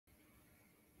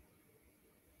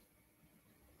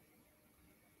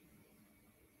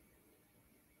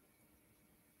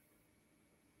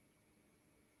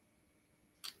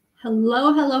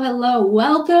Hello, hello, hello.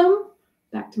 Welcome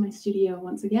back to my studio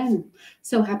once again.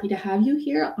 So happy to have you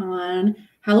here on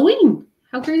Halloween.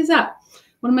 How great is that?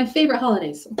 One of my favorite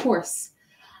holidays, of course.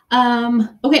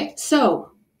 Okay,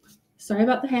 so sorry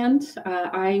about the hand.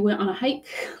 I went on a hike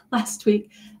last week,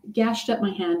 gashed up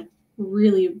my hand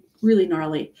really, really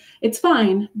gnarly. It's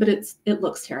fine, but it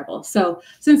looks terrible. So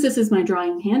since this is my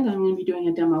drawing hand, I'm going to be doing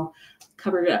a demo,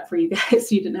 covered it up for you guys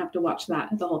so you didn't have to watch that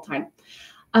the whole time.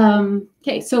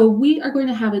 Okay, so we are going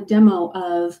to have a demo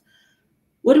of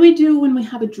what do we do when we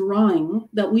have a drawing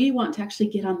that we want to actually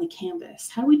get on the canvas?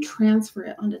 How do we transfer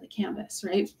it onto the canvas,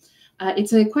 right?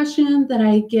 It's a question that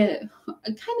I get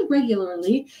kind of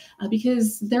regularly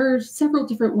because there are several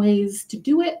different ways to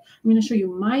do it. I'm going to show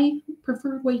you my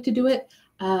preferred way to do it.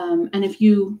 And if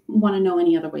you want to know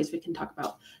any other ways, we can talk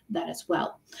about that as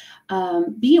well.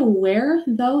 Be aware,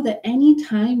 though, that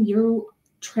anytime you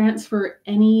transfer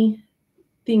anything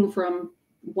from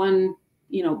one,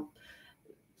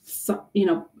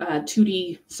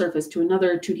 2D surface to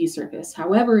another 2D surface,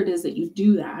 however it is that you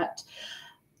do that,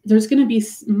 there's going to be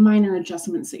minor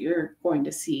adjustments that you're going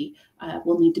to see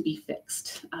will need to be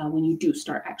fixed when you do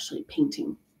start actually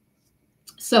painting.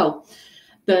 So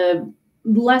the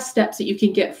less steps that you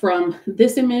can get from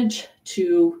this image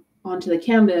to onto the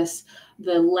canvas,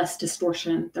 the less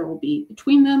distortion there will be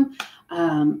between them.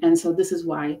 And so this is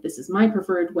why this is my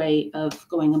preferred way of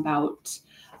going about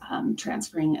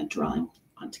transferring a drawing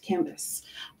onto canvas,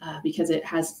 because it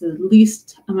has the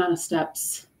least amount of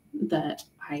steps that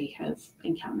I have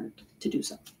encountered to do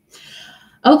so.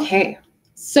 Okay,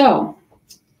 so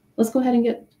let's go ahead and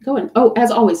get going. Oh,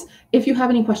 as always, if you have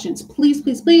any questions, please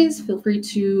feel free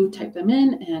to type them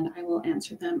in and I will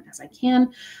answer them as I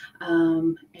can.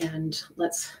 And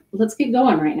let's get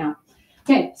going right now.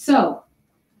 Okay, so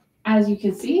as you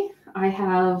can see, I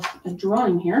have a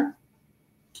drawing here.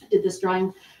 I did this drawing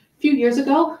a few years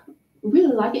ago.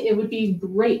 Really like it. It would be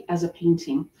great as a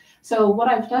painting. So what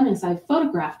I've done is I've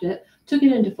photographed it, took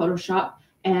it into Photoshop,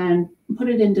 and put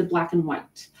it into black and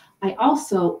white. I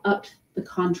also upped the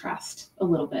contrast a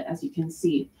little bit, as you can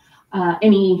see.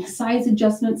 Any size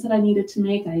adjustments that I needed to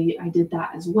make, I did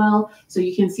that as well. So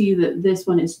you can see that this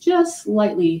one is just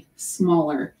slightly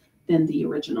smaller than the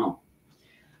original.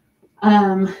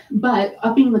 But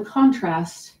upping the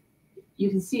contrast, you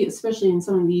can see, especially in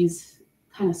some of these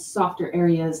kind of softer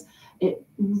areas, it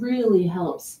really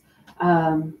helps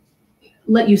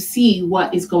let you see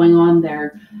what is going on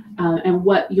there and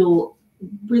what you'll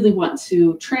really want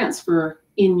to transfer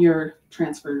in your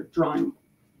transfer drawing.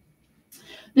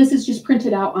 This is just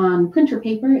printed out on printer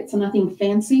paper. It's nothing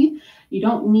fancy. You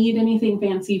don't need anything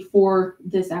fancy for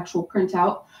this actual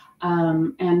printout.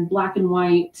 And black and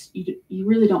white, you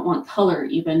really don't want color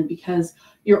even, because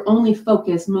you're only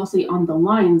focused mostly on the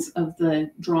lines of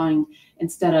the drawing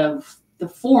instead of the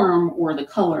form or the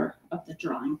color of the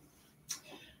drawing.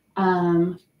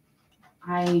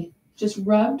 I just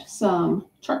rubbed some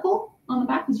charcoal on the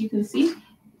back, as you can see.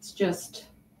 It's just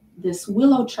this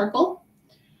willow charcoal.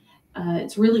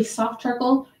 It's really soft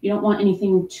charcoal. You don't want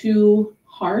anything too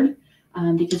hard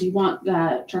because you want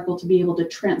that charcoal to be able to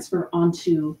transfer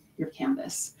onto your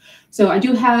canvas. So I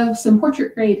do have some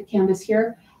portrait grade canvas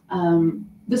here.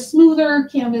 The smoother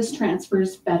canvas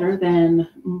transfers better than,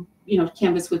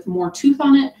 canvas with more tooth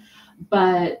on it.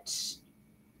 But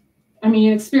I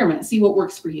mean, experiment, see what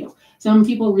works for you. Some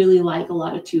people really like a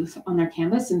lot of tooth on their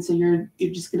canvas, and so you're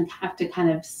just going to have to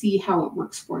kind of see how it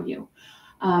works for you.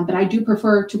 But I do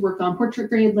prefer to work on portrait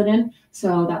grade linen,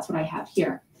 so that's what I have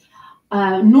here.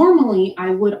 Normally,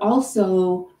 I would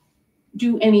also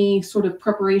do any sort of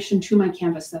preparation to my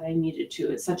canvas that I needed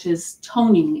to, such as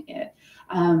toning it.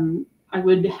 I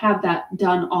would have that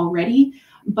done already,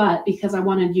 but because I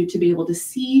wanted you to be able to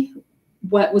see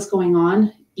what was going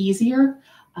on easier,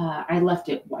 I left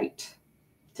it white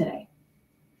today.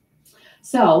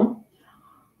 So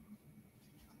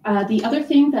the other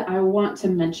thing that I want to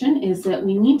mention is that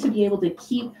we need to be able to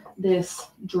keep this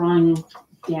drawing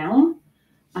down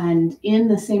and in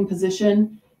the same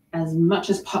position as much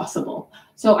as possible.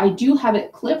 So I do have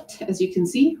it clipped, as you can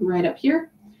see, right up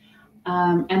here.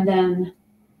 And then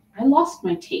I lost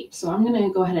my tape, so I'm going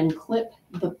to go ahead and clip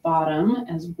the bottom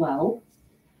as well,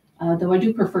 though I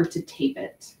do prefer to tape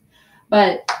it.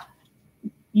 But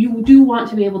you do want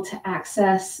to be able to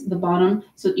access the bottom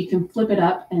so that you can flip it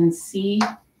up and see,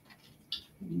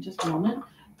 just a moment,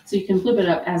 so you can flip it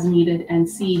up as needed and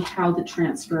see how the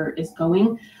transfer is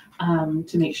going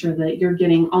to make sure that you're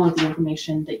getting all of the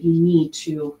information that you need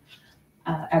to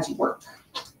as you work.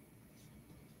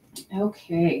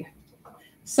 Okay,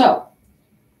 so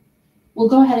we'll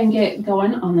go ahead and get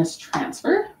going on this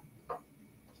transfer.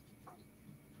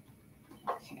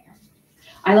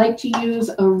 I like to use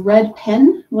a red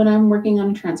pen when I'm working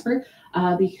on a transfer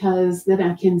because then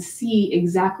I can see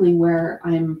exactly where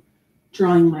I'm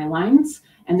drawing my lines,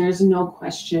 and there's no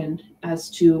question as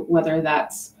to whether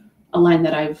that's a line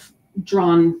that I've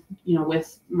drawn,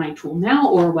 with my tool now,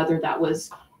 or whether that was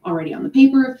already on the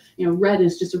paper. Red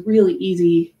is just a really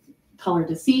easy color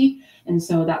to see, and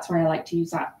so that's where I like to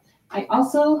use that. I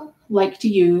also like to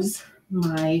use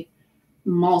my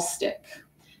maul stick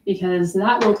because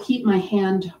that will keep my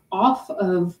hand off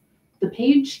of the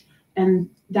page, and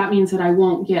that means that I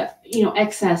won't get,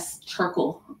 excess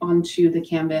charcoal onto the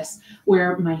canvas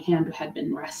where my hand had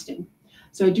been resting.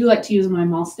 So I do like to use my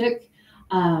maul stick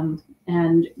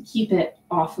and keep it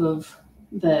off of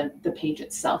the page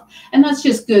itself. And that's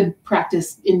just good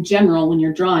practice in general when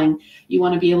you're drawing. You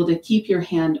want to be able to keep your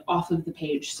hand off of the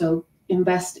page. So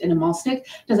invest in a maul stick.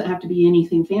 Doesn't have to be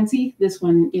anything fancy. This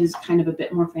one is kind of a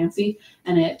bit more fancy,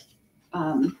 and it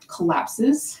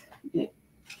collapses. It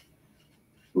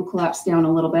will collapse down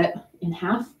a little bit in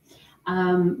half.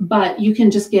 But you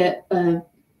can just get a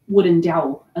wooden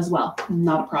dowel as well.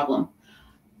 Not a problem.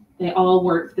 They all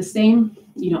work the same.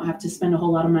 You don't have to spend a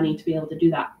whole lot of money to be able to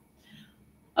do that.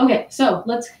 Okay, so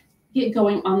let's get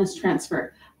going on this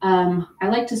transfer. I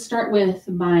like to start with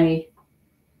my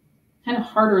kind of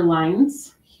harder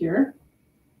lines here.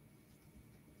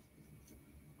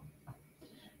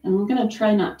 And I'm going to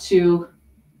try not to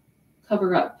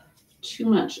cover up too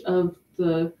much of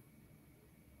the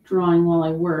drawing while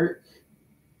I work.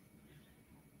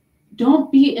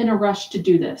 Don't be in a rush to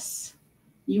do this.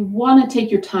 You want to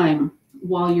take your time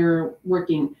while you're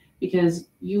working because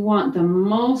you want the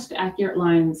most accurate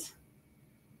lines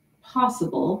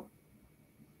possible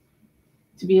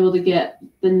to be able to get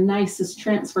the nicest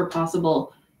transfer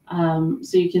possible,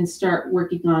 so you can start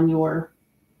working on your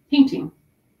painting.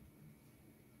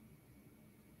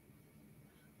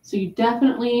 So you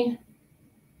definitely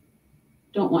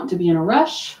don't want to be in a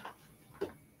rush.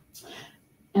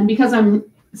 And because I'm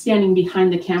standing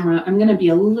behind the camera, I'm going to be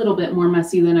a little bit more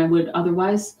messy than I would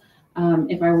otherwise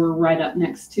if I were right up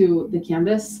next to the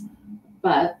canvas,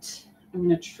 but I'm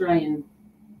going to try and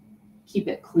keep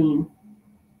it clean.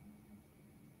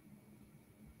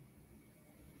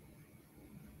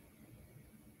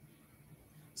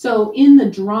 So in the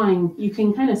drawing, you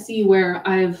can kind of see where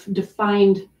I've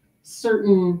defined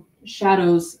certain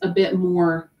shadows a bit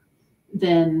more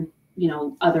than,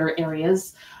 other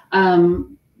areas.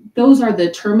 Those are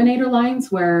the terminator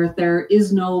lines where there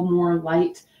is no more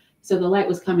light. So the light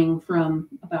was coming from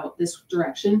about this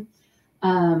direction.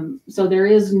 So there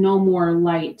is no more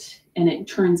light and it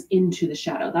turns into the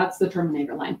shadow. That's the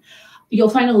terminator line. You'll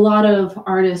find a lot of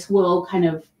artists will kind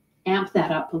of amp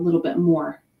that up a little bit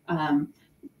more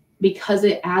because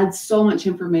it adds so much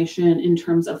information in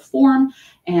terms of form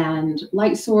and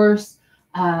light source.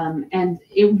 And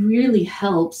it really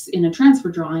helps in a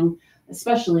transfer drawing,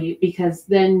 especially because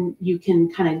then you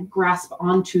can kind of grasp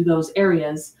onto those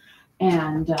areas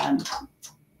and,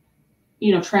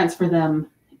 transfer them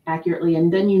accurately.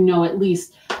 And then, at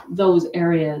least those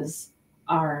areas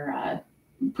are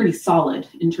pretty solid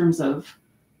in terms of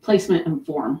placement and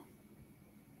form.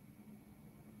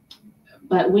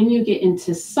 But when you get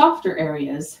into softer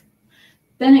areas,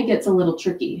 then it gets a little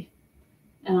tricky.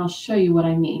 And I'll show you what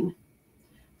I mean.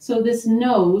 So this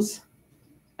nose,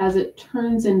 as it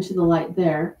turns into the light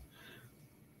there,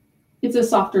 it's a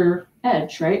softer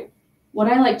edge, right? What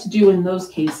I like to do in those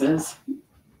cases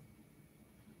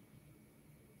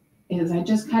is I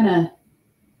just kind of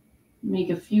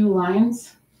make a few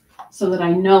lines so that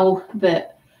I know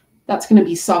that that's going to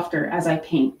be softer as I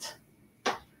paint.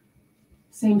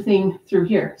 Same thing through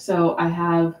here. So I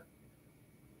have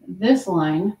this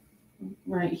line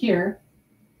right here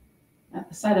at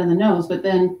the side of the nose, but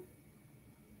then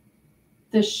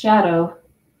this shadow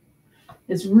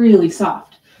is really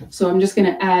soft. So I'm just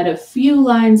going to add a few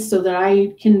lines so that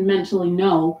I can mentally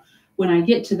know when I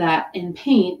get to that in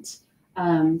paint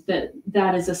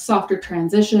that is a softer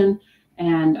transition,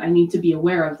 and I need to be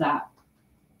aware of that.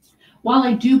 While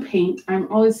I do paint,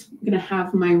 I'm always going to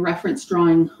have my reference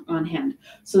drawing on hand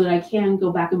so that I can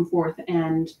go back and forth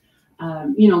and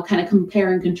kind of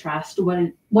compare and contrast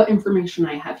what information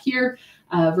I have here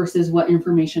versus what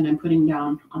information I'm putting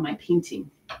down on my painting.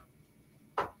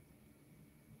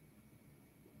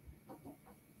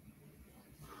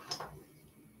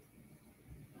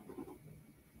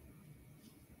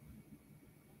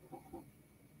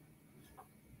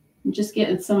 I'm just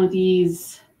getting some of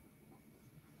these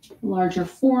larger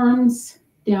forms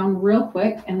down real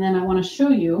quick, and then I want to show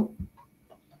you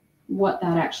what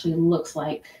that actually looks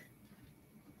like.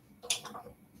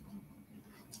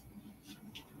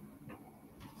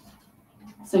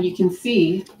 So you can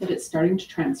see that it's starting to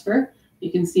transfer.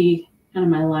 You can see kind of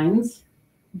my lines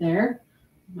there,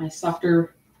 my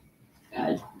softer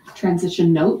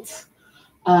transition notes.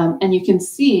 And you can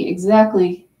see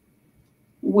exactly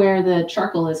where the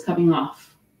charcoal is coming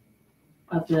off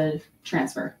of the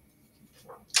transfer.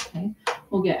 Okay,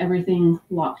 we'll get everything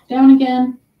locked down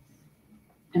again.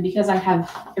 And because I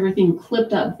have everything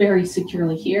clipped up very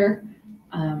securely here,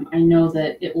 I know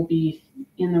that it will be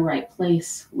in the right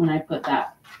place when I put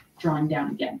that drawing down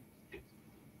again.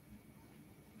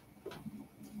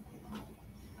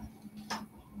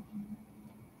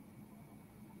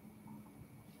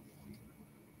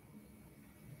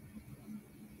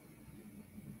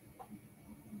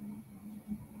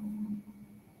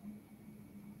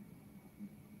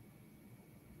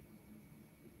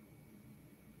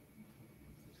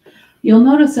 You'll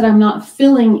notice that I'm not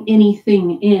filling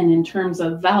anything in terms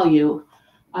of value.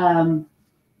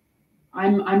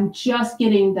 I'm just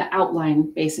getting the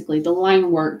outline, basically, the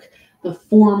line work, the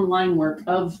form line work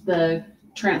of the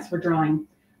transfer drawing,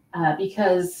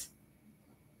 because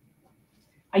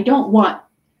I don't want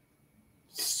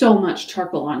so much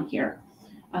charcoal on here.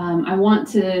 I want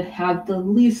to have the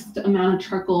least amount of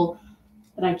charcoal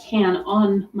that I can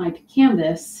on my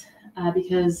canvas,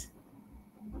 because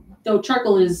though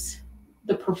charcoal is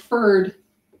the preferred,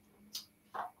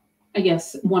 I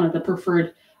guess, one of the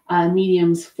preferred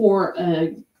mediums for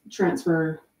a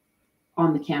transfer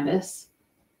on the canvas,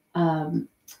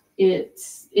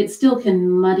 it still can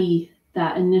muddy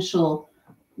that initial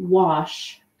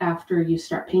wash after you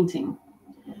start painting.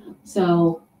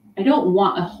 So I don't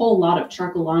want a whole lot of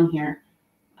charcoal on here.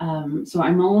 So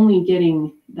I'm only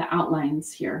getting the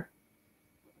outlines here.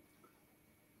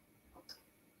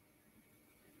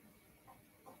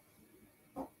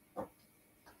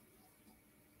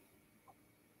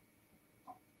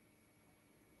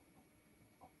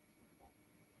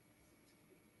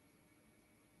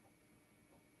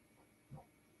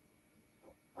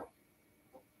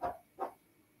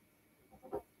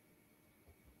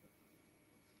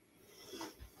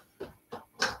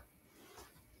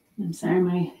 I'm sorry,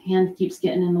 my hand keeps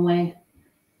getting in the way.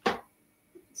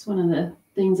 It's one of the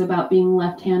things about being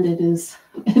left-handed is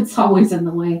it's always in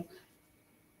the way.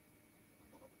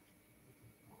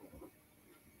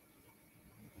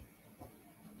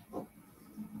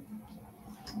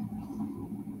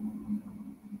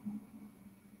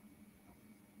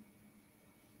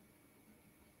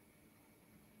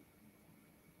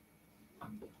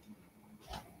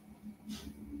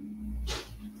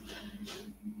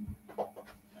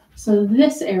 So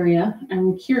this area,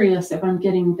 I'm curious if I'm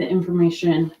getting the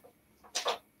information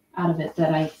out of it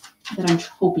that I'm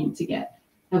hoping to get.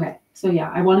 Okay, so yeah,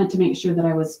 I wanted to make sure that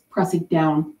I was pressing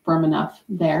down firm enough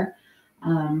there.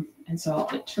 And so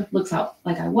it looks out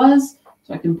like I was,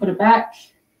 so I can put it back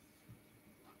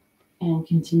and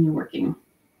continue working.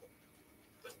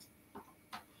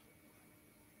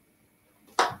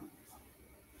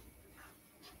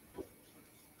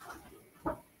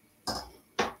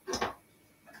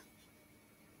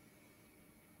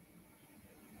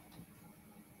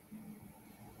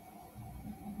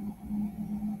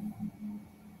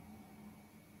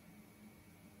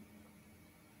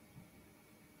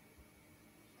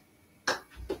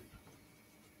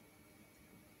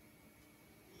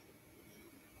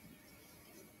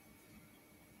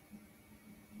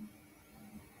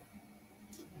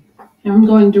 And I'm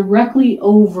going directly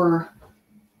over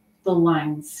the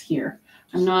lines here.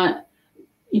 I'm not,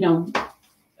 I'm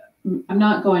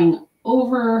not going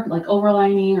over, like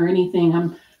overlining or anything.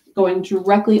 I'm going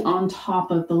directly on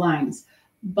top of the lines.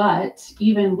 But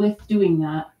even with doing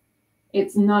that,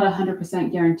 it's not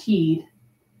 100% guaranteed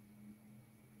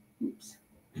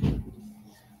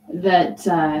that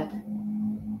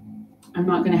I'm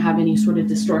not going to have any sort of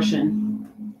distortion.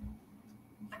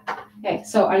 Okay,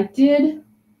 so I did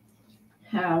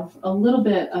have a little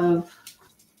bit of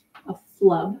a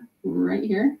flub right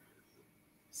here.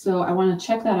 So I want to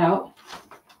check that out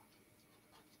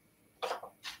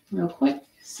real quick,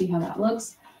 see how that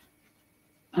looks.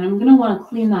 And I'm going to want to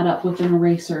clean that up with an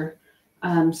eraser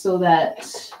so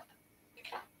that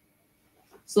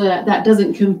that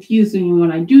doesn't confuse me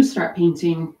when I do start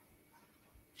painting.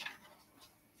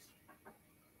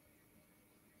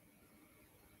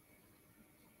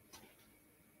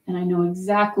 And I know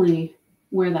exactly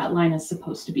where that line is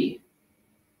supposed to be.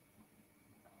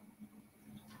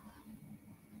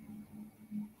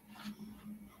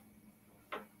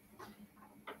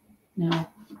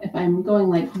 Now, if I'm going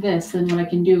like this, then what I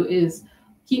can do is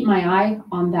keep my eye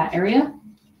on that area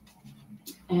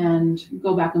and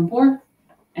go back and forth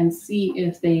and see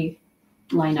if they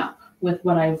line up with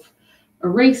what I've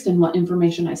erased and what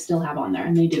information I still have on there,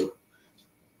 and they do.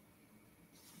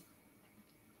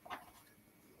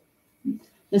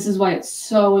 This is why it's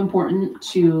so important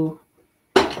to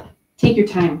take your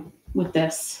time with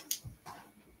this.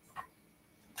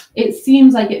 It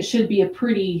seems like it should be a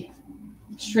pretty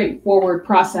straightforward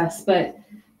process, but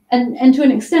and to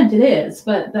an extent it is,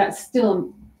 but that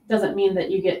still doesn't mean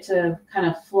that you get to kind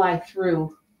of fly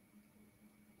through.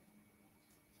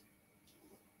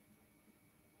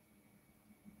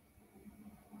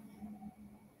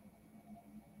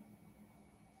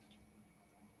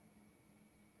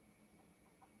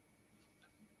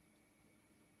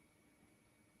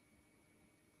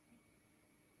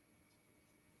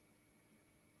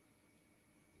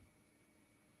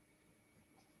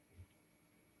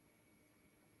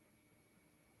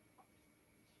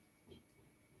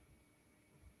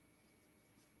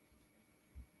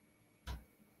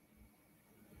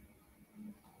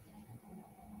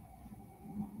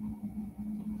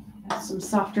 Some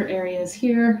softer areas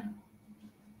here.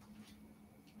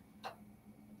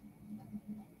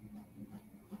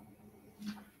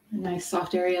 A nice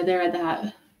soft area there,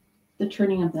 that the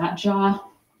turning of that jaw.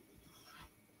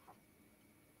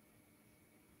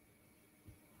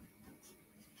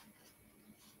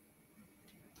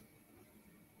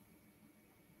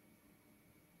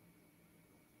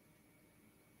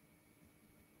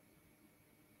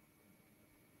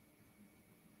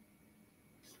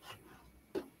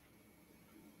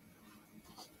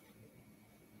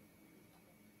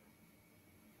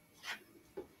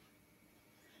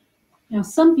 Now,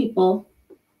 some people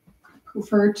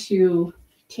prefer to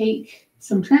take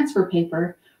some transfer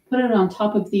paper, put it on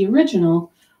top of the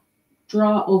original,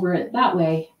 draw over it that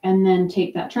way, and then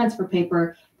take that transfer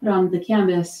paper, put on the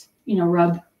canvas, you know,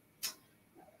 rub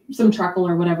some charcoal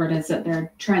or whatever it is that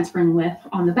they're transferring with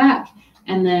on the back,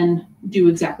 and then do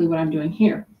exactly what I'm doing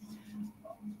here.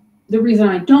 The reason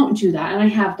I don't do that, and I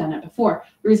have done it before,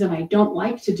 the reason I don't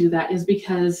like to do that is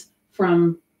because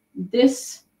from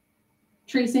this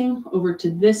tracing over to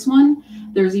this one,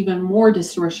 there's even more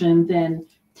distortion than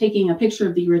taking a picture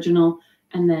of the original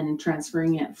and then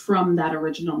transferring it from that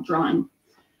original drawing.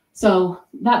 So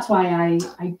that's why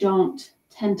I don't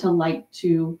tend to like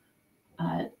to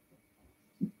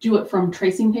do it from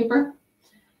tracing paper.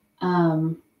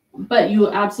 But you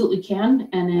absolutely can,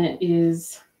 and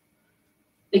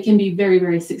it can be very,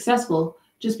 very successful.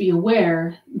 Just be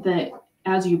aware that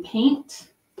as you paint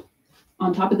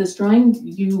on top of this drawing,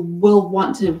 you will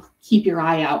want to keep your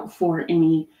eye out for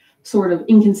any sort of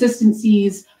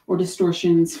inconsistencies or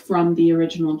distortions from the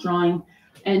original drawing.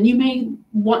 And you may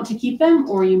want to keep them,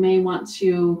 or you may want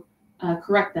to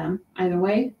correct them, either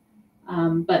way.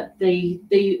 But they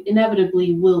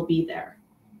inevitably will be there.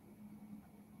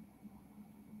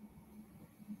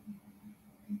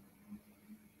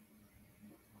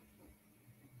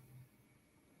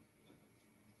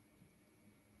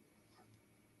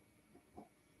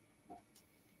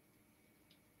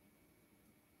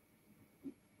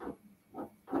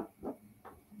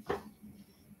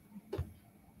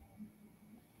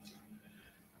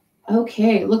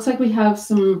 Okay, looks like we have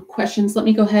some questions. Let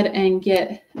me go ahead and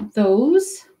get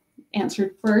those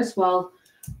answered first while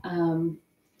I'm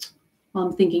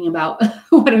thinking about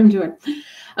what I'm doing.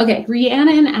 Okay,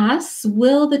 Rhiannon asks,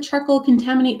 will the charcoal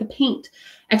contaminate the paint?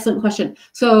 Excellent question.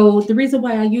 So the reason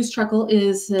why I use charcoal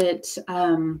is that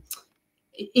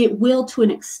it will, to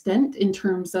an extent, in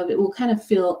terms of it will kind of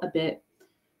feel a bit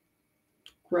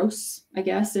gross, I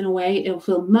guess, in a way. It'll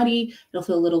feel muddy, it'll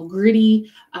feel a little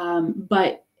gritty,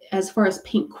 but as far as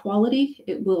paint quality,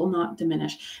 it will not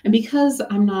diminish. And because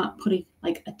I'm not putting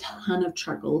like a ton of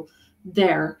charcoal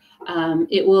there,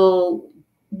 it will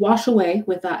wash away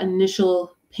with that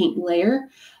initial paint layer.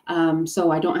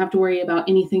 So I don't have to worry about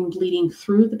anything bleeding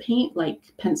through the paint like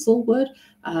pencil would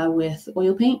with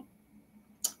oil paint.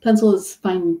 Pencil is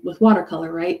fine with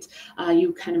watercolor, right?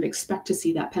 You kind of expect to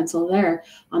see that pencil there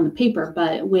on the paper,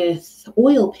 but with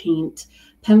oil paint,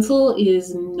 pencil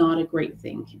is not a great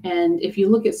thing. And if you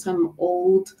look at some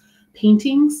old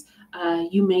paintings,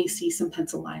 you may see some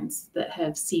pencil lines that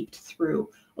have seeped through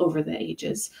over the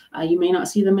ages. You may not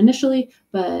see them initially,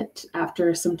 but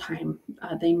after some time,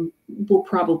 they will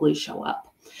probably show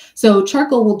up. So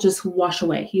charcoal will just wash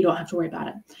away. You don't have to worry about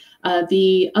it.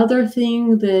 The other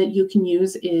thing that you can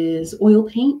use is oil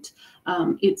paint.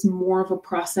 It's more of a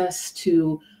process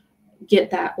to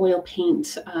get that oil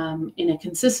paint in a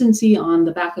consistency on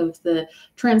the back of the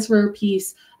transfer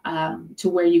piece to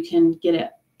where you can get it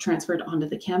transferred onto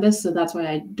the canvas. So that's why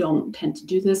I don't tend to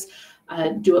do this,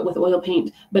 do it with oil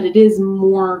paint, but it is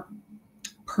more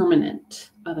permanent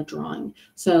of a drawing.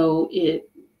 So it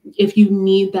if you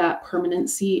need that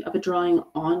permanency of a drawing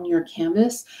on your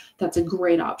canvas, that's a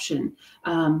great option.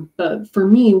 But for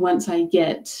me, once I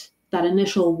get that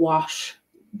initial wash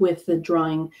with the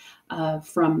drawing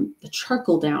from the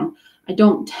charcoal down, I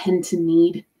don't tend to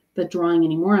need the drawing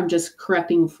anymore. I'm just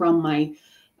correcting from my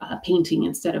painting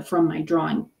instead of from my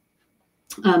drawing.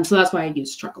 So that's why I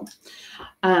use charcoal.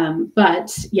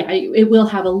 But yeah, it will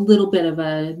have a little bit of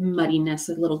a muddiness,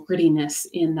 a little grittiness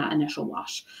in that initial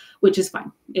wash, which is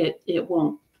fine. It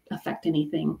won't affect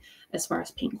anything as far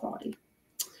as paint quality.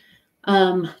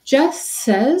 Jess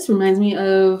says, reminds me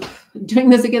of doing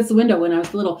this against the window when I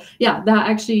was little. Yeah, that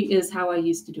actually is how I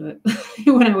used to do it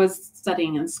when I was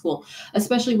studying in school,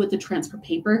 especially with the transfer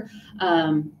paper.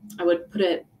 I would put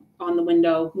it on the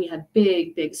window. We had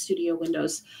big, big studio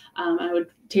windows. I would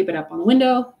tape it up on the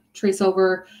window, trace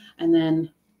over, and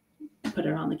then put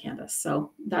it on the canvas.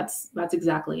 So that's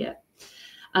exactly it.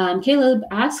 Caleb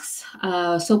asks,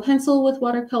 so pencil with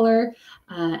watercolor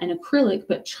and acrylic,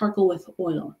 but charcoal with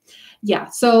oil. Yeah,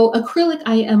 so acrylic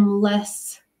I am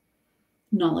less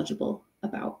knowledgeable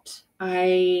about.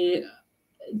 I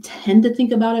tend to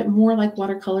think about it more like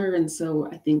watercolor, and so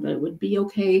I think that it would be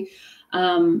okay.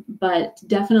 But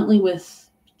definitely with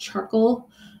charcoal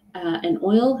and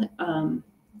oil,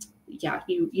 yeah,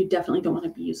 you definitely don't want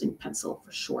to be using pencil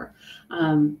for sure,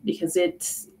 because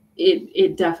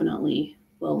it definitely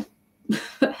will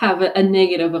have a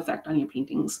negative effect on your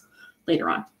paintings later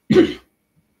on.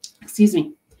 Excuse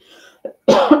me.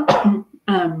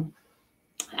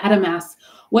 Adam asks,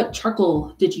 what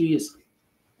charcoal did you use?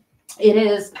 It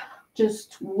is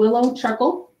just willow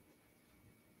charcoal.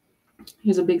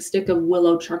 Here's a big stick of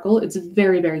willow charcoal. It's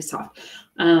very, very soft.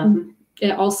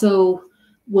 It also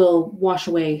will wash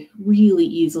away really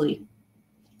easily.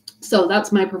 So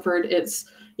that's my preferred. It's,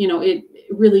 it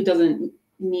really doesn't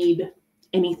need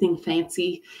anything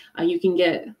fancy. You can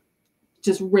get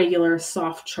just regular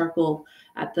soft charcoal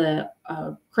at the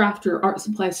craft or art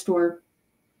supply store.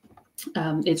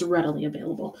 It's readily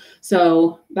available.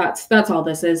 So that's all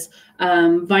this is.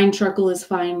 Vine charcoal is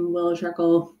fine. Willow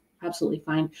charcoal, absolutely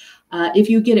fine. If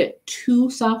you get it too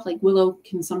soft, like willow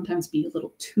can sometimes be a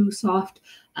little too soft,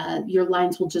 your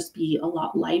lines will just be a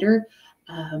lot lighter.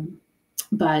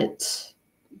 But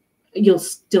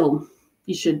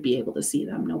you should be able to see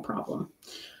them, no problem.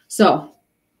 So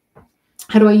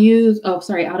how do I use,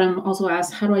 Adam also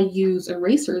asked, how do I use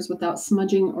erasers without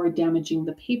smudging or damaging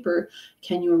the paper?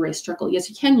 Can you erase charcoal? Yes,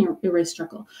 you can erase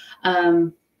charcoal.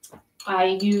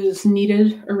 I use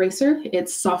kneaded eraser.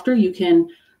 It's softer. You can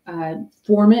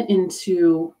form it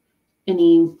into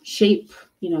any shape.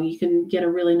 You can get a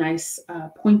really nice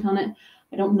point on it.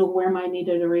 I don't know where my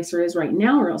kneaded eraser is right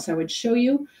now, or else I would show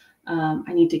you.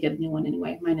 I need to get a new one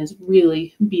anyway. Mine is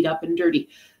really beat up and dirty.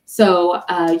 So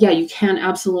yeah, you can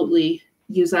absolutely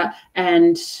use that.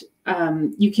 And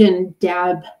you can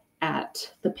dab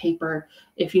at the paper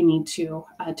if you need to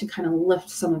kind of lift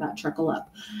some of that charcoal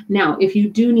up. Now, if you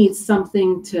do need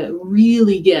something to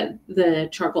really get the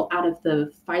charcoal out of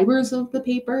the fibers of the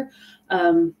paper,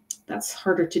 that's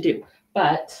harder to do.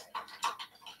 But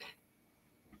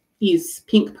these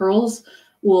pink pearls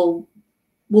will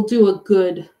do a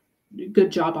good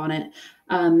job on it.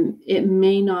 It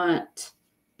may not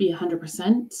be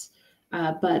 100%,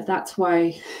 but that's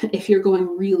why if you're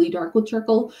going really dark with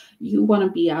charcoal, you want to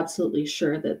be absolutely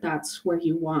sure that that's where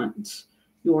you want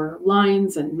your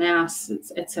lines and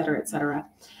masks, et cetera, et cetera.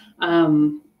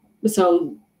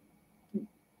 So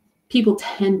people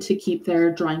tend to keep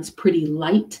their drawings pretty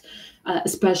light,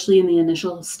 especially in the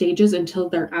initial stages, until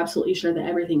they're absolutely sure that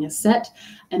everything is set.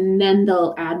 And then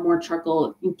they'll add more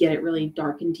charcoal and get it really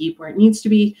dark and deep where it needs to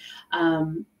be,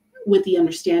 with the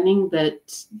understanding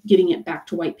that getting it back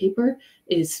to white paper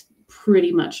is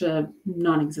pretty much a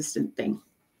non-existent thing.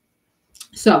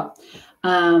 So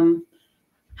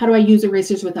how do I use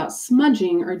erasers without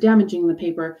smudging or damaging the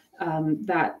paper?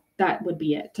 That would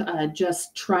be it.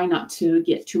 Just try not to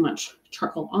get too much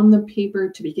charcoal on the paper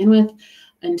to begin with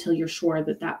until you're sure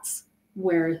that that's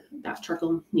where that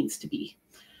charcoal needs to be.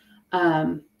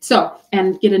 And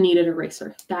get a kneaded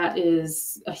eraser. That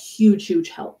is a huge, huge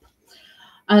help.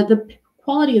 The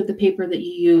quality of the paper that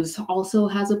you use also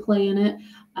has a play in it,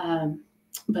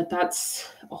 but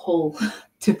that's a whole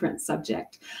different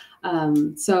subject.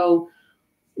 So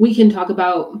we can talk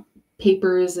about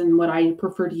papers and what I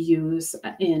prefer to use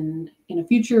in a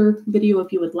future video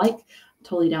if you would like. I'm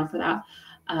totally down for that.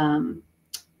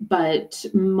 But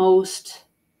most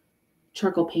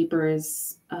charcoal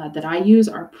papers that I use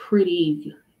are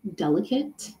pretty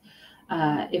delicate.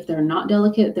 If they're not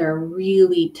delicate, they're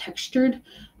really textured,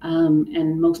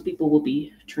 and most people will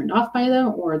be turned off by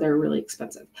them, or they're really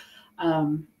expensive.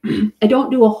 I don't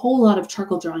do a whole lot of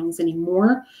charcoal drawings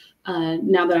anymore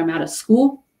now that I'm out of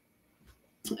school.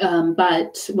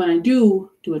 But when I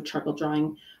do a charcoal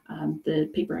drawing, the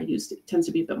paper I use tends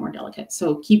to be a bit more delicate.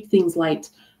 So keep things light,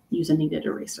 use a kneaded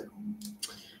eraser.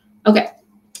 Okay.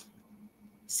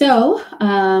 So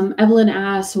Evelyn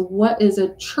asks, what is a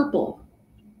chirple?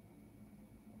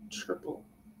 Chirple.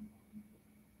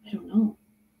 I don't know.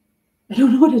 I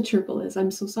don't know what a chirple is.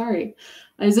 I'm so sorry.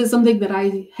 Is it something that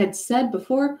I had said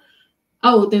before?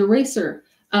 Oh, the eraser.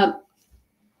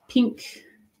 Pink.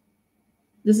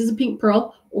 This is a pink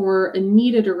pearl or a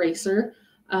kneaded eraser.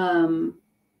 A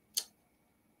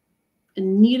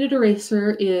kneaded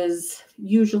eraser is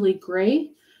usually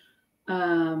gray.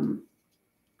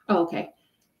 Okay.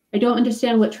 I don't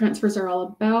understand what transfers are all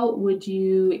about. Would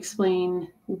you explain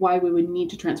why we would need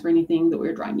to transfer anything that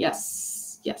we're drawing?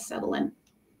 Yes, Evelyn.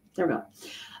 There we go.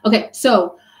 Okay,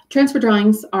 so transfer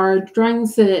drawings are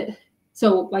drawings that,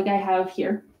 so like I have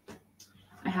here,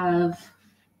 I have,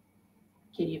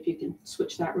 Katie, if you can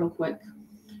switch that real quick.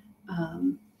 Let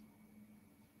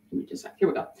me just, here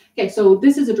we go. Okay, so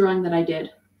this is a drawing that I did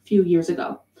a few years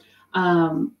ago.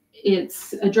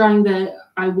 It's a drawing that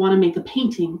I want to make a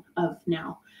painting of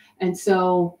now. And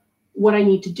so what I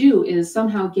need to do is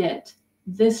somehow get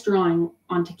this drawing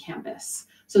onto canvas.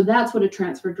 So that's what a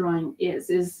transfer drawing is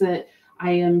that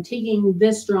I am taking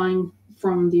this drawing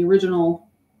from the original,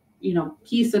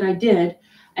 piece that I did,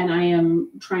 and I am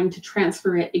trying to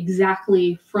transfer it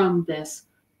exactly from this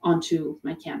onto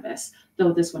my canvas,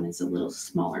 though this one is a little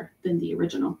smaller than the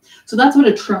original. So that's what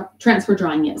a transfer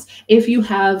drawing is. If you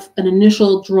have an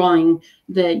initial drawing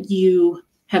that you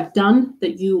have done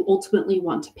that you ultimately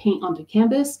want to paint onto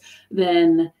canvas,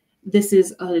 then this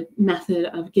is a method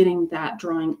of getting that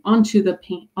drawing onto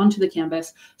the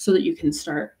canvas so that you can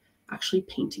start actually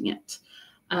painting it.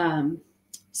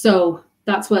 So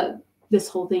that's what this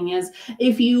whole thing is.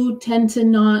 If you tend to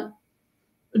not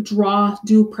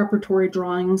do preparatory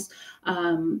drawings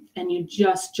and you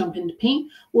just jump into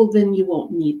paint, well, then you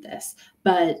won't need this.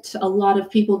 But a lot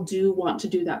of people do want to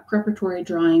do that preparatory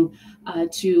drawing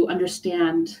to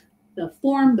understand the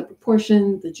form, the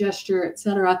proportion, the gesture,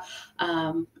 etc.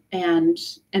 And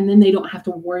then they don't have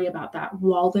to worry about that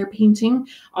while they're painting.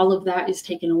 All of that is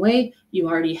taken away. You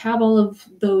already have all of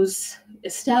those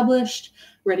established,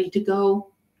 ready to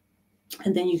go.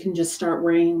 And then you can just start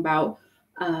worrying about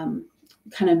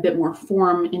kind of a bit more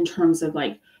form in terms of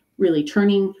like really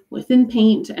turning within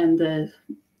paint and the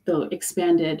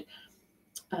expanded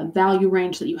value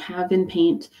range that you have in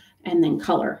paint, and then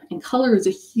color. And color is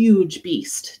a huge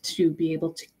beast to be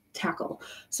able to tackle.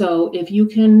 So if you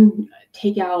can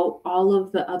take out all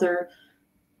of the other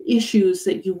issues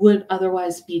that you would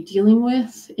otherwise be dealing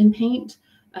with in paint,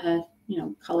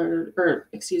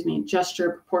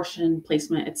 gesture, proportion,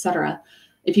 placement, etc.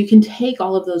 If you can take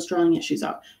all of those drawing issues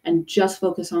out and just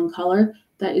focus on color,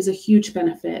 that is a huge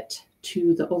benefit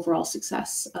to the overall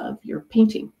success of your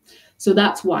painting. So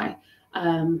that's why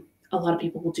a lot of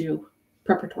people will do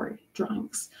preparatory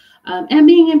drawings. And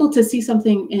being able to see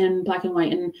something in black and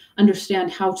white and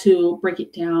understand how to break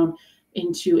it down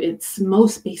into its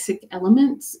most basic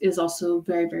elements is also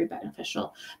very, very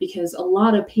beneficial, because a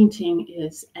lot of painting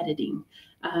is editing.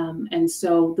 And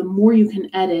so the more you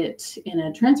can edit in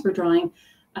a transfer drawing,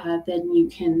 then you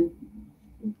can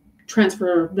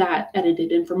transfer that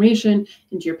edited information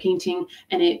into your painting,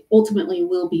 and it ultimately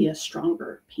will be a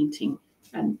stronger painting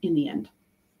in the end.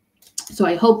 So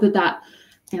I hope that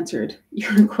answered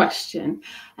your question,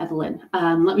 Evelyn.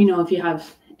 Let me know if you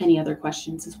have any other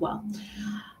questions as well.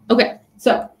 Okay,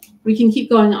 so we can keep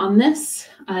going on this.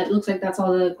 It looks like that's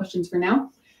all the questions for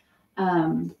now.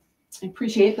 I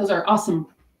appreciate it. Those are awesome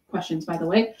questions, by the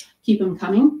way. Keep them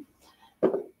coming.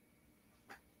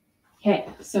 Okay,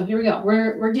 so here we go.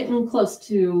 We're getting close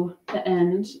to the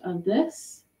end of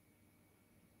this.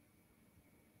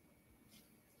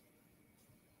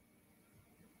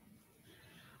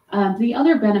 The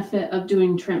other benefit of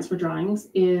doing transfer drawings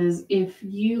is if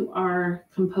you are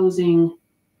composing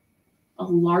a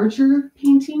larger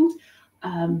painting,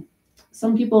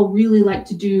 some people really like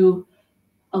to do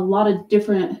a lot of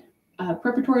different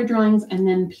preparatory drawings and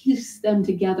then piece them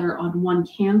together on one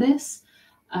canvas.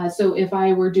 So if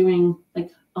I were doing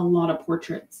like a lot of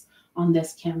portraits on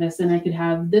this canvas, then I could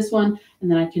have this one, and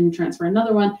then I can transfer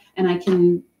another one, and I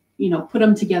can, put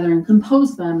them together and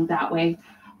compose them that way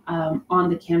on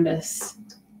the canvas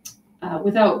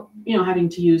without, having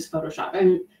to use Photoshop. I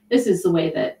mean, this is the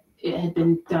way that it had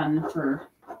been done for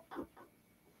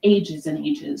ages and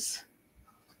ages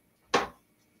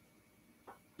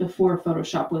before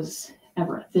Photoshop was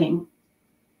ever a thing.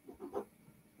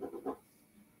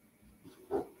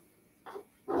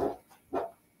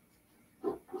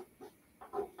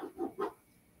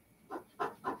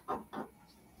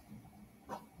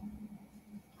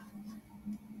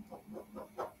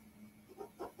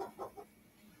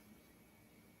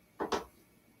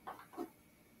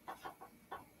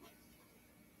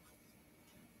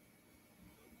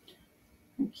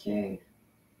 Okay.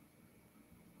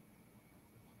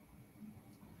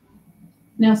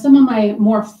 Now some of my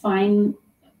more fine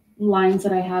lines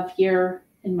that I have here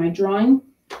in my drawing,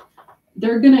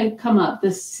 they're going to come up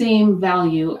the same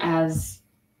value as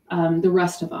the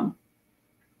rest of them.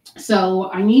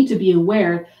 So I need to be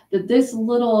aware that this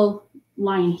little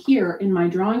line here in my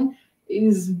drawing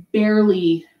is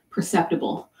barely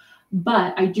perceptible,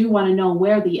 but I do want to know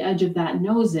where the edge of that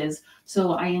nose is,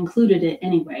 so I included it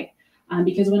anyway.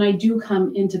 Because when I do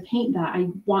come in to paint that, I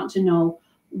want to know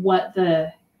what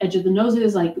the edge of the nose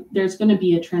is. Like there's going to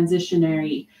be a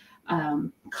transitionary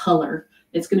color.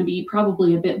 It's going to be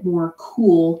probably a bit more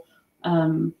cool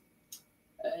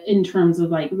in terms of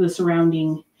like the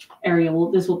surrounding area. Well,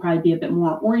 this will probably be a bit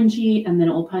more orangey, and then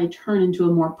it will probably turn into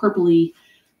a more purpley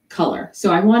color.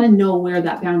 So I want to know where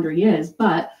that boundary is,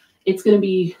 but it's going to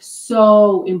be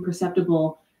so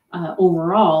imperceptible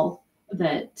overall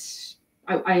that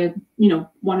I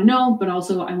want to know, but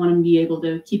also I want to be able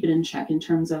to keep it in check in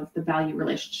terms of the value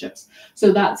relationships.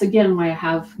 So that's again why I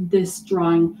have this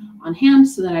drawing on hand,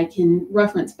 so that I can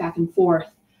reference back and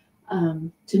forth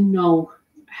to know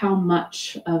how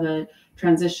much of a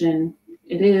transition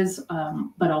it is,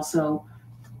 but also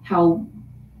how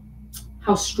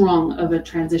strong of a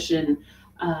transition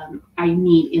I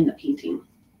need in the painting,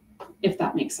 if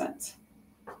that makes sense.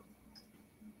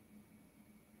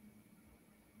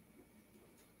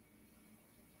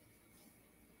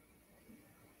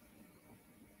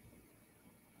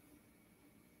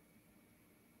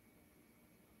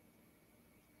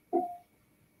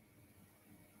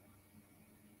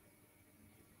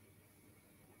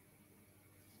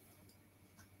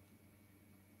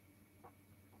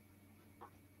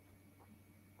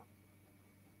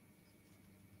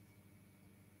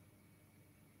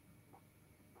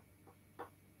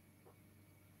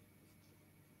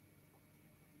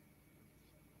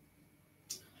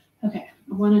 Okay,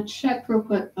 I want to check real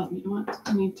quick. Oh, you know what?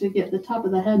 I need to get the top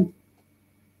of the head.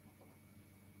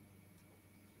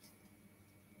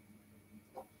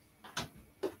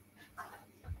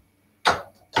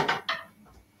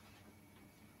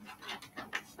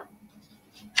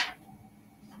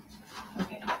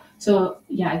 Okay, so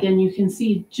yeah, again, you can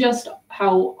see just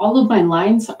how all of my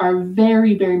lines are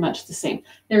very, very much the same.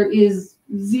 There is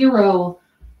zero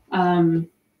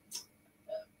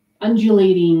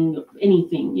undulating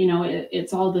anything,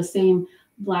 it's all the same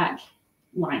black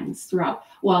lines throughout.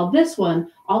 While this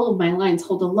one, all of my lines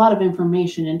hold a lot of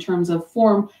information in terms of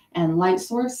form and light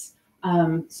source.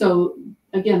 So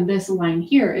again, this line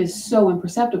here is so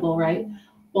imperceptible, right?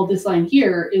 Well, this line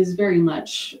here is very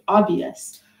much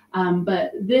obvious.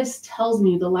 But this tells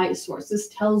me the light source. This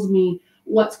tells me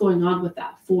what's going on with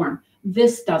that form.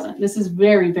 This doesn't. This is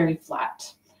very, very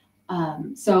flat.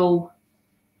 So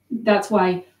that's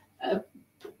why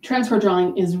transfer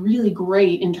drawing is really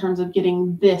great in terms of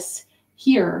getting this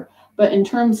here, but in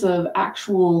terms of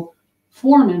actual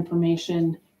form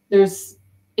information, it's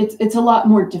a lot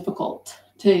more difficult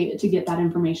to get that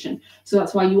information. So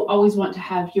that's why you always want to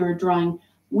have your drawing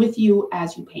with you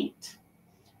as you paint.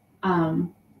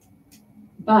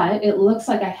 But it looks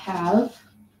like I have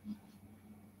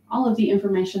all of the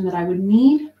information that I would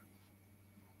need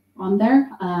on there.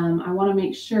 I want to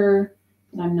make sure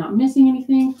that I'm not missing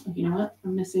anything. You know what?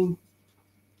 I'm missing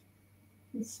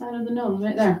this side of the nose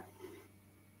right there.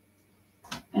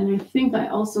 And I think I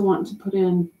also want to put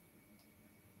in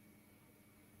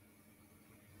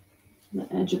the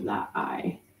edge of that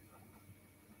eye.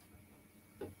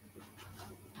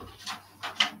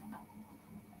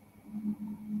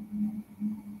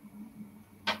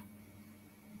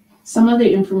 Some of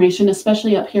the information,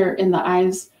 especially up here in the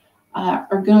eyes,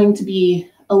 are going to be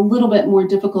a little bit more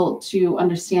difficult to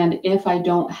understand if I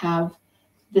don't have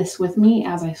this with me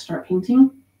as I start painting.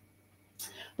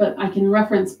 But I can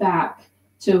reference back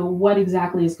to what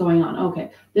exactly is going on.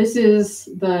 Okay, this is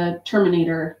the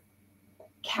Terminator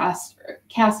cast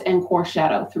and core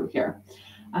shadow through here.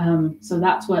 So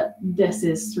that's what this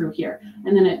is through here.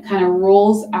 And then it kind of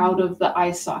rolls out of the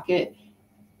eye socket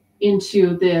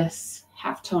into this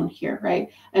halftone here, right?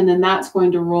 And then that's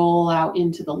going to roll out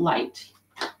into the light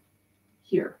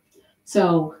here.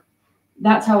 So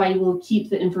that's how I will keep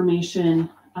the information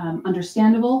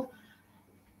understandable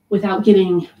without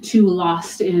getting too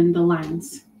lost in the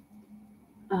lines.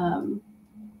 And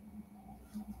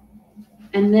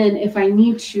then if I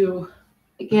need to,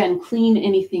 again, clean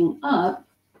anything up,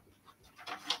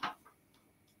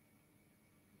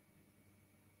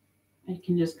 I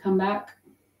can just come back.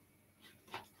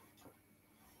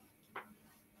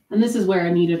 And this is where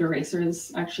a kneaded eraser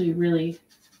is actually really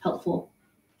helpful.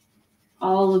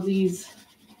 All of these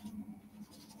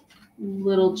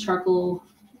little charcoal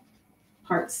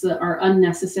parts that are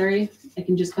unnecessary, I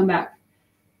can just come back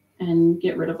and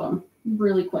get rid of them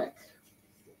really quick.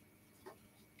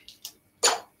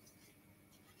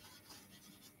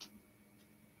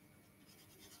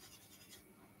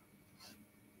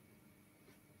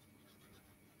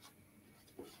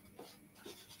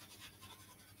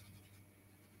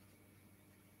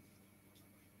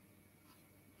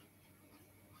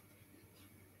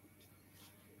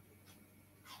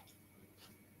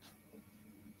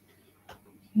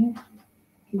 Okay,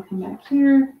 I can come back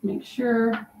here, make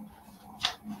sure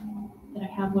that I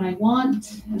have what I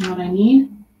want and what I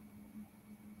need.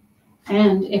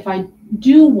 And if I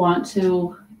do want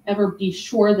to ever be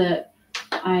sure that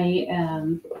I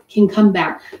can come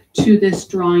back to this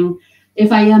drawing,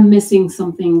 if I am missing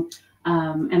something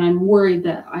and I'm worried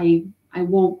that I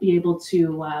won't be able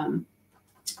to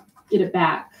get it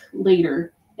back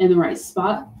later in the right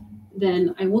spot,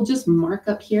 then I will just mark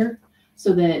up here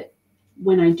so that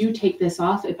when I do take this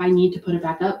off, if I need to put it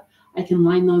back up, I can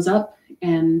line those up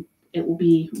and it will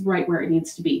be right where it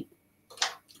needs to be.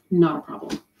 Not a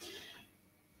problem.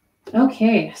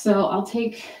 Okay, so I'll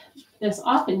take this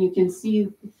off and you can see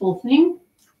the full thing.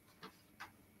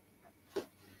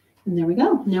 And there we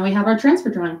go. Now we have our transfer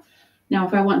drawing. Now,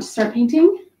 if I want to start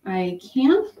painting, I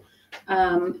can.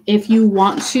 If you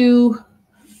want to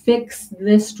fix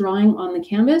this drawing on the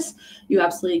canvas, you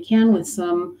absolutely can with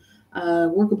some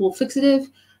workable fixative.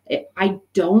 I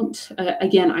don't.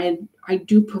 Again, I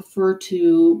do prefer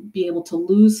to be able to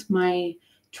lose my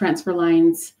transfer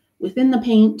lines within the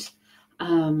paint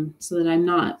so that I'm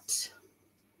not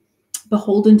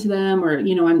beholden to them, or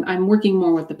I'm working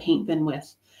more with the paint than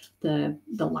with the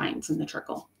lines and the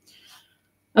trickle.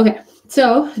 Okay,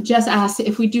 so Jess asked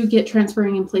if we do get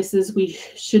transferring in places we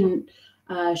shouldn't.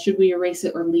 Should we erase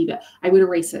it or leave it? I would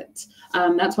erase it.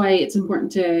 That's why it's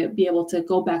important to be able to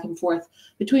go back and forth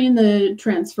between the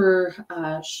transfer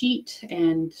sheet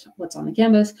and what's on the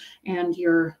canvas and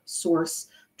your source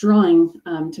drawing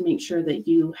to make sure that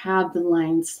you have the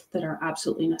lines that are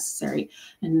absolutely necessary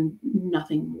and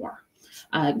nothing more.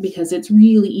 Because it's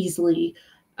really easy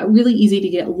to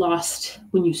get lost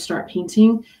when you start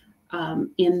painting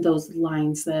in those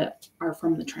lines that are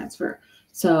from the transfer.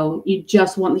 So you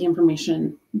just want the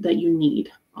information that you need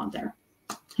on there.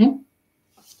 Okay. And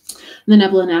then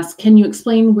Evelyn asks, can you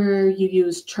explain where you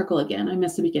use charcoal again? I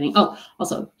missed the beginning. Oh,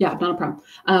 also, yeah, not a problem.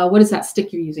 What is that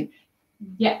stick you're using?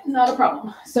 Yeah, not a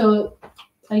problem. So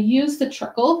I use the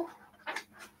charcoal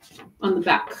on the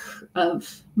back of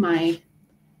my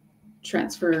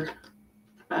transfer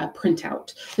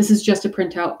printout. This is just a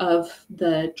printout of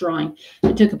the drawing.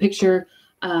 I took a picture,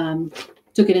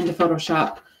 took it into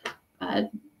Photoshop,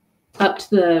 upped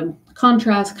the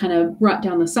contrast, kind of brought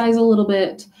down the size a little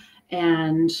bit,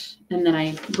 and then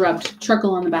I rubbed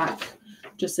charcoal on the back,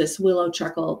 just this willow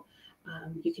charcoal.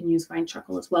 You can use vine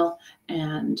charcoal as well,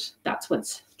 and that's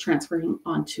what's transferring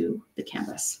onto the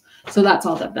canvas. So that's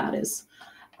all that is.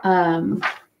 And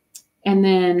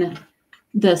then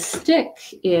the stick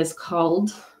is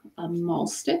called a mahl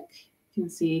stick. You can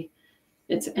see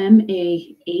it's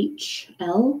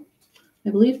M-A-H-L, I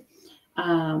believe.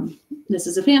 This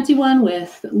is a fancy one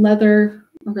with leather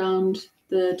around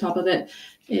the top of it.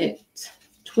 It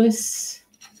twists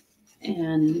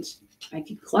and I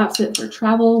can collapse it for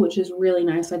travel, which is really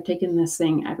nice. I've taken this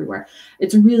thing everywhere.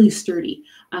 It's really sturdy.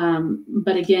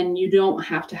 But again, you don't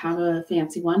have to have a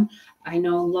fancy one. I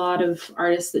know a lot of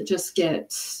artists that just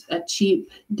get a cheap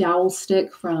dowel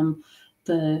stick from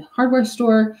the hardware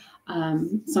store.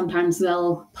 Sometimes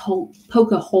they'll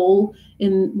poke a hole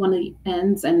in one of the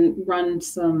ends and run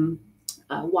some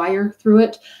wire through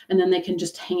it, and then they can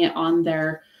just hang it on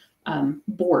their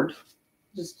board,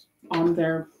 just on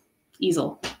their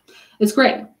easel. It's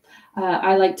great.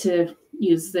 I like to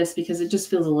use this because it just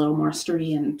feels a little more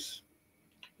sturdy, and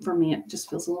for me, it just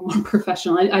feels a little more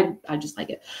professional. I just like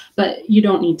it, but you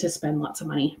don't need to spend lots of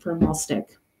money for a mahl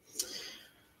stick.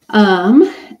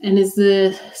 And is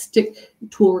the stick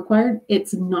tool required?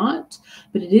 It's not,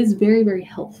 but it is very, very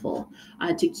helpful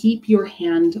to keep your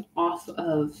hand off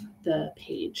of the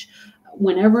page.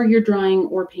 Whenever you're drawing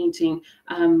or painting,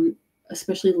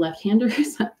 especially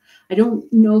left-handers, I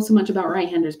don't know so much about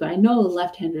right-handers, but I know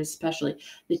left-handers especially,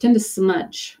 they tend to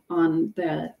smudge on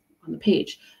the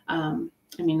page. I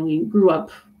mean, we grew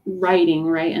up writing,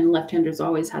 right? And left-handers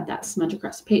always had that smudge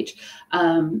across the page.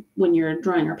 When you're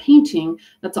drawing or painting,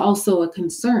 that's also a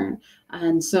concern.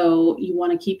 And so you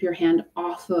want to keep your hand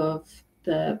off of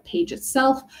the page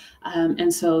itself.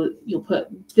 And so you'll put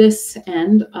this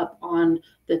end up on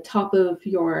the top of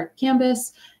your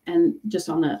canvas and just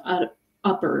on the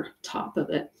upper top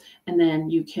of it. And then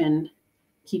you can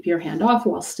keep your hand off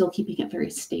while still keeping it very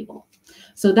stable.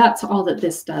 So that's all that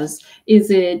this does.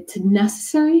 Is it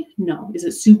necessary? No. Is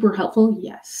it super helpful?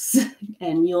 Yes.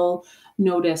 And you'll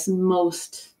notice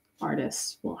most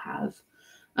artists will have,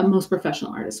 most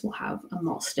professional artists will have a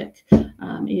malt stick.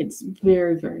 It's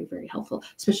very, very, very helpful,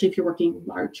 especially if you're working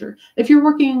larger. If you're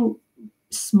working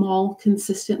small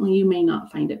consistently, you may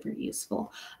not find it very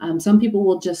useful. Some people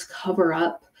will just cover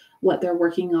up what they're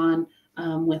working on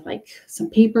with like some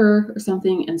paper or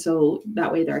something, and so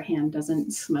that way their hand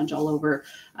doesn't smudge all over.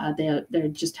 They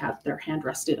just have their hand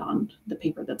rested on the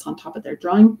paper that's on top of their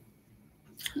drawing.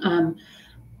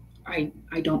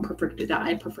 I don't prefer to do that.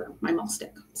 I prefer my malt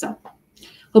stick. So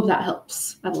hope that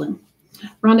helps, Evelyn.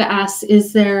 Rhonda asks,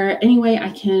 is there any way I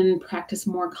can practice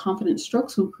more confident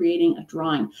strokes when creating a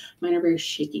drawing? Mine are very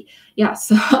shaky. Yeah,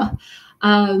 so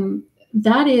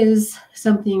that is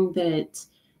something that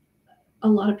a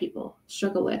lot of people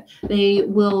struggle with. They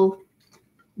will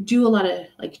do a lot of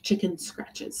like chicken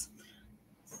scratches.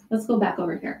 Let's go back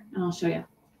over here and I'll show you.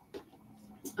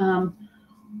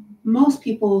 Most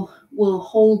people will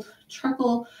hold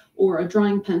charcoal or a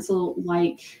drawing pencil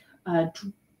like a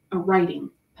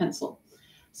writing pencil.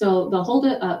 So they'll hold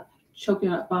it up, choke it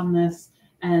up on this,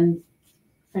 and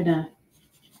kind of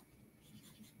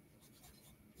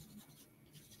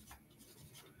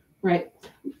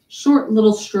short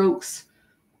little strokes,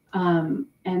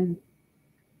 and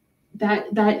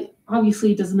that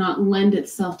obviously does not lend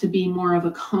itself to be more of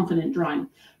a confident drawing.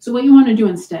 So what you want to do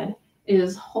instead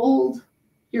is hold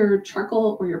your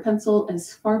charcoal or your pencil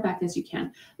as far back as you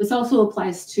can. This also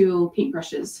applies to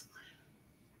paintbrushes.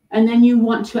 And then you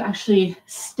want to actually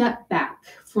step back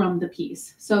from the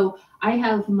piece. So I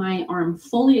have my arm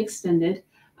fully extended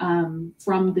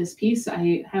from this piece.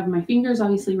 I have my fingers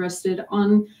obviously rested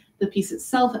on the piece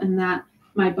itself, and that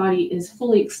my body is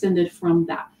fully extended from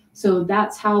that. So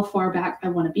that's how far back I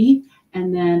want to be.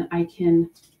 And then I can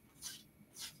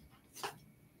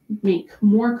make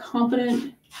more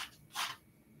confident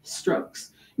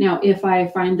strokes. Now, if I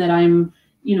find that I'm,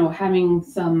 having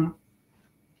some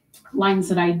lines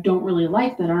that I don't really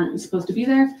like that aren't supposed to be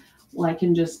there, well, I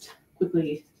can just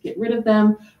quickly get rid of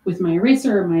them with my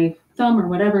eraser or my thumb or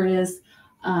whatever it is,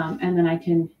 and then I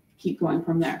can keep going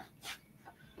from there.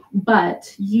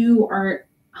 But you are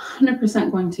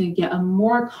 100% going to get a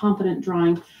more confident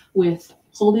drawing with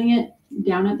holding it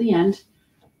down at the end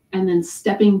and then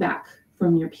stepping back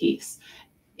from your piece.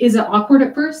 Is it awkward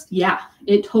at first? Yeah,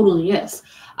 it totally is.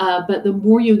 But the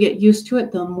more you get used to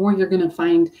it, the more you're going to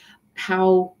find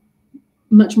how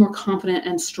much more confident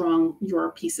and strong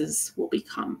your pieces will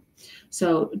become.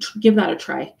 So give that a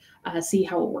try. See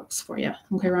how it works for you.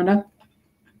 Okay, Rhonda?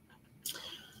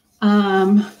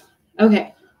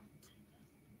 Okay.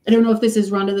 I don't know if this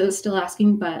is Rhonda that is still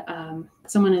asking, but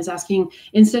someone is asking,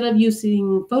 instead of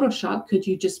using Photoshop, could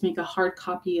you just make a hard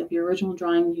copy of your original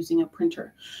drawing using a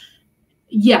printer?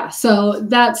 Yeah, so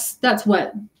that's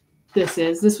what this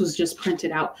is. This was just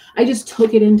printed out. I just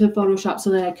took it into Photoshop so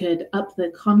that I could up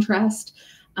the contrast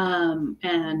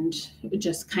and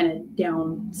just kind of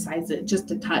downsize it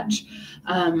just a touch.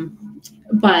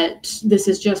 But this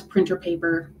is just printer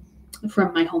paper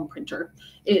from my home printer.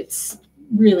 It's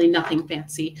really nothing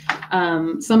fancy.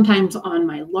 Sometimes on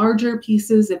my larger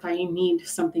pieces, if I need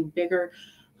something bigger,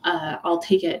 I'll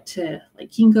take it to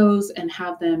like Kinko's and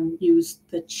have them use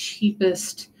the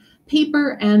cheapest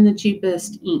paper and the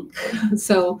cheapest ink.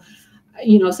 So,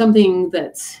 something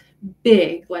that's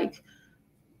big, like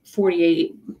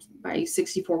 48 by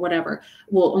 64, whatever,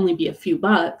 will only be a few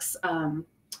bucks,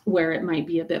 where it might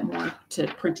be a bit more to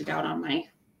print it out on my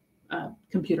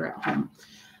computer at home.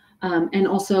 And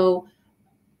also,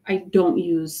 I don't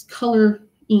use color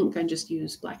ink. I just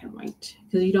use black and white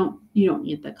because you don't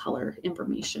need the color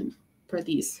information for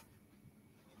these.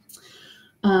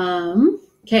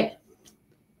 Okay.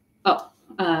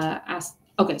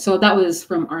 Okay, so that was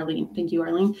from Arlene. Thank you,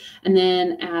 Arlene. And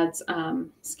then adds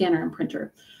scanner and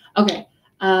printer. Okay.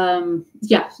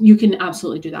 Yeah, you can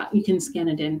absolutely do that. You can scan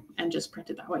it in and just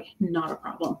print it that way. Not a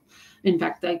problem. In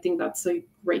fact, I think that's a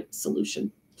great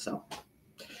solution. So,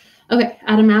 okay.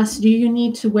 Adam asks, do you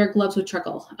need to wear gloves with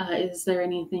charcoal? Is there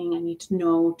anything I need to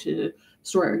know to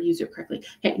store or use it correctly?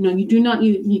 Okay, no, you do not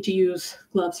need to use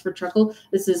gloves for charcoal.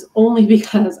 This is only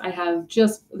because I have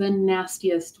just the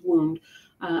nastiest wound.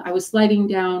 I was sliding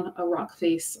down a rock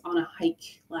face on a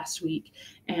hike last week,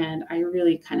 and I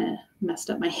really kind of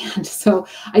messed up my hand. So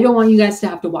I don't want you guys to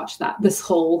have to watch this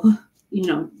whole,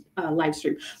 live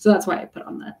stream. So that's why I put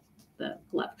on the the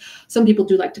glove. Some people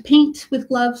do like to paint with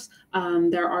gloves.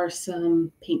 There are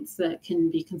some paints that can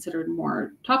be considered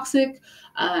more toxic.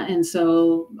 And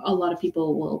so a lot of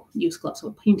people will use gloves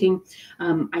while painting.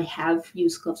 I have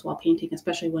used gloves while painting,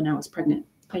 especially when I was pregnant.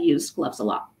 I used gloves a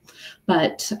lot.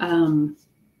 But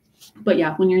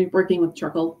yeah, when you're working with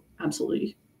charcoal,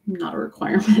 absolutely not a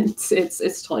requirement.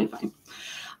 It's totally fine.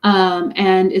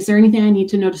 And is there anything I need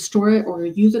to know to store it or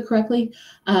use it correctly?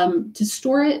 To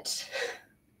store it,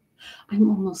 I'm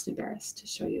almost embarrassed to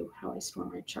show you how I store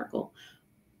my charcoal,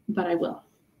 but I will.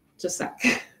 Just a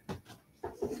sec.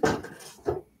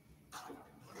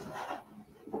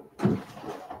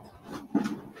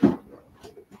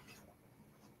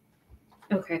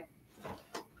 Okay.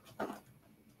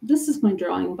 This is my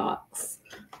drawing box.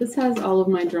 This has all of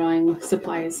my drawing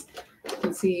supplies. You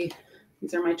can see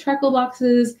these are my charcoal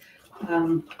boxes.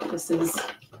 This is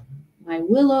my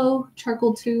willow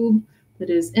charcoal tube that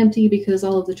is empty because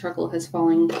all of the charcoal has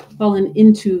fallen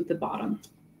into the bottom.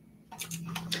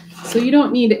 So you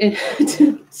don't need it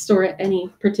to store it any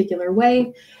particular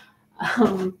way.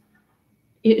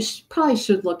 It probably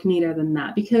should look neater than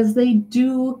that because they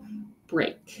do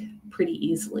break pretty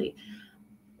easily.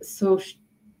 So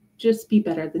just be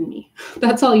better than me.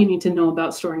 That's all you need to know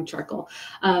about storing charcoal.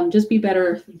 Just be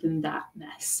better than that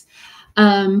mess.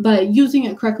 But using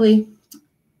it correctly,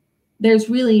 there's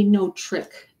really no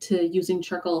trick to using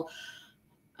charcoal.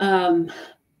 I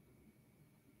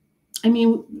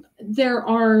mean, there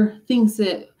are things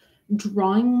that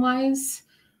drawing-wise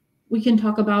we can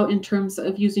talk about in terms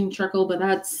of using charcoal, but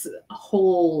that's a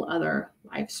whole other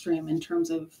live stream in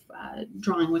terms of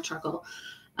drawing with charcoal.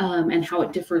 And how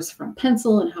it differs from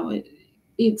pencil and how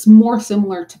it's more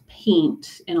similar to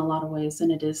paint in a lot of ways than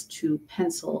it is to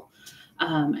pencil.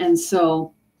 And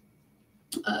so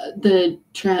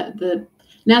the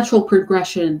natural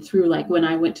progression through, like when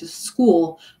I went to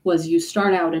school, was you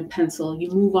start out in pencil,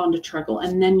 you move on to charcoal,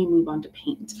 and then you move on to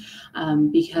paint,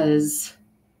 because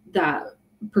that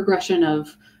progression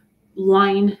of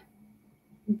line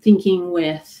thinking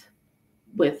with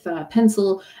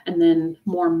pencil, and then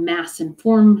more mass and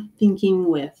form thinking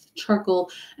with charcoal,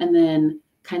 and then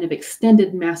kind of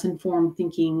extended mass and form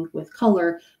thinking with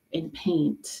color in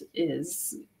paint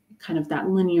is kind of that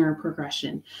linear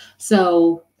progression.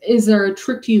 So is there a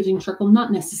trick to using charcoal?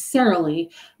 Not necessarily,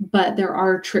 but there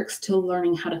are tricks to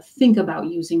learning how to think about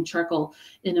using charcoal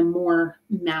in a more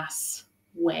mass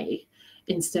way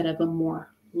instead of a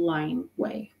more line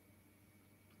way,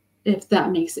 if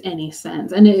that makes any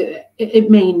sense. And it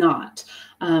may not,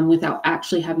 without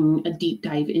actually having a deep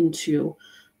dive into,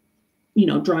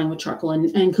 drawing with charcoal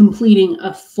and completing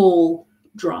a full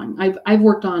drawing. I've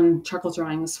worked on charcoal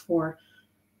drawings for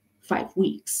 5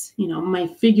 weeks. My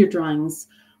figure drawings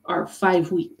are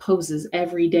 5-week poses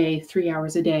every day, 3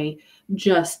 hours a day,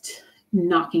 just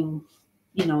knocking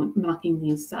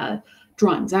these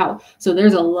drawings out. So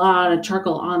there's a lot of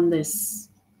charcoal on this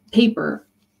paper.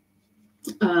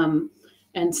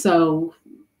 And so,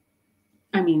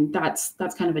 I mean, that's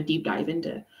kind of a deep dive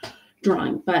into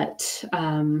drawing, but,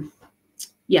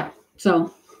 yeah,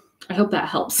 so I hope that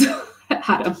helps,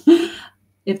 Adam,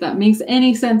 if that makes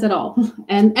any sense at all.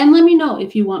 And let me know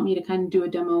if you want me to kind of do a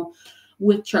demo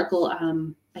with charcoal.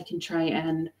 I can try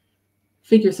and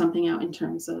figure something out in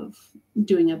terms of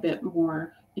doing a bit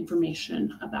more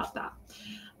information about that.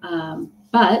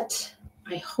 But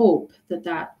I hope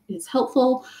that is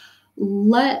helpful.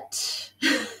 Let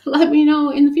me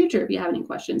know in the future if you have any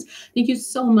questions. Thank you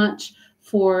so much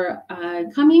for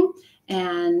coming,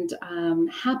 and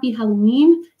happy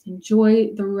Halloween.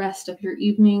 Enjoy the rest of your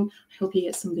evening. I hope you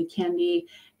get some good candy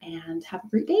and have a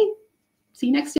great day. See you next time.